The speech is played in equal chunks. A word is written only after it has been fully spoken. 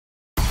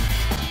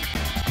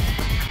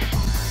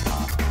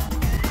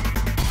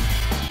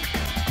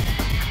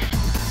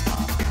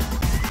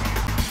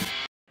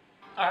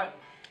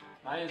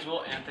name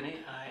is Anthony.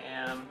 I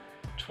am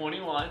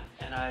 21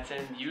 and I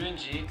attend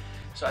UNG.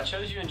 So I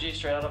chose UNG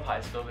straight out of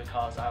high school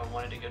because I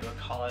wanted to go to a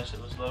college that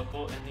was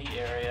local in the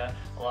area.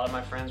 A lot of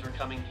my friends were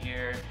coming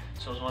here,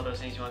 so it was one of those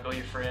things you want to go with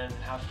your friends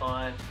and have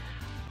fun.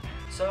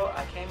 So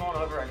I came on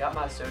over, I got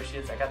my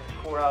associates, I got the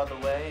core out of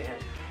the way,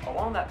 and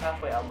along that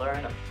pathway I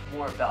learned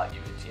more about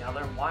UNG. I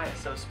learned why it's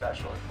so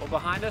special. Well,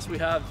 behind us we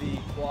have the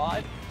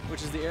quad,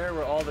 which is the area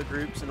where all the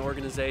groups and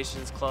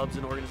organizations, clubs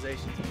and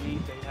organizations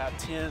meet. They have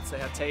tents, they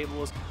have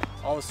tables.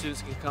 All the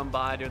students can come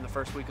by during the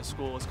first week of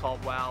school. It's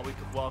called WOW, Week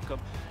of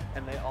Welcome,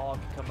 and they all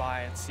can come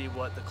by and see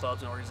what the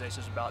clubs and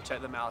organizations are about,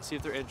 check them out, see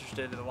if they're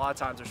interested. And a lot of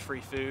times there's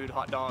free food,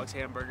 hot dogs,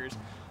 hamburgers.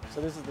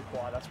 So this is the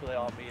quad, that's where they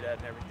all meet at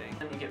and everything.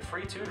 And you get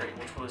free tutoring,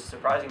 which was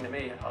surprising to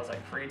me. I was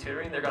like, free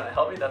tutoring? They're gonna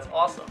help me? That's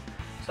awesome.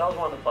 So that was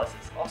one of the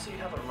pluses. Also, you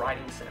have a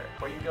writing center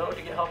where you go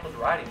to get help with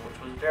writing, which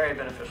was very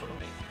beneficial to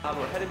me.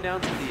 We're headed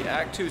down to the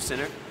Act 2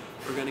 Center.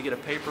 We're gonna get a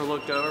paper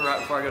looked over right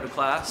before I go to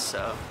class,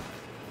 so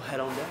we'll head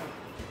on down.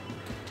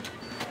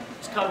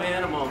 Just come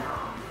in, I'm gonna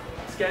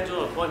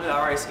schedule an appointment I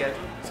already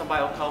scheduled.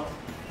 Somebody will come,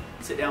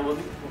 sit down with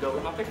me, and go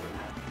over my paper.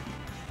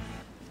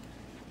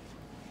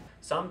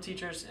 Some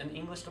teachers in the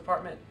English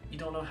department, you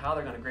don't know how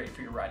they're gonna grade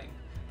for your writing.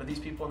 But these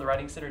people in the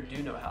writing center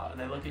do know how, and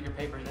they look at your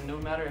papers, and no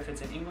matter if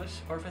it's in English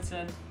or if it's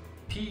in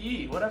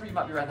PE, whatever you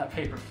might be writing that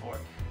paper for,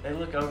 they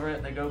look over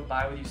it, they go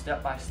by with you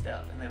step by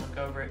step, and they look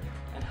over it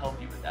and help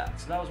you with that.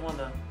 So that was one of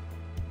the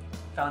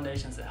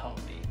foundations that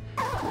helped me.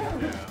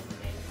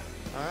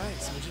 Alright,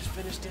 so we just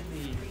finished in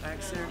the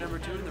Act Center number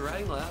 2 in the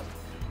writing lab.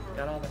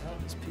 Got all the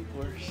help. These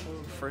people are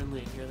so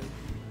friendly here. They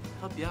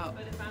help you out.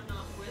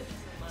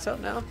 So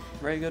now,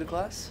 ready to go to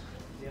class?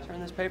 Turn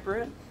this paper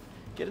in,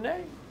 get an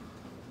A.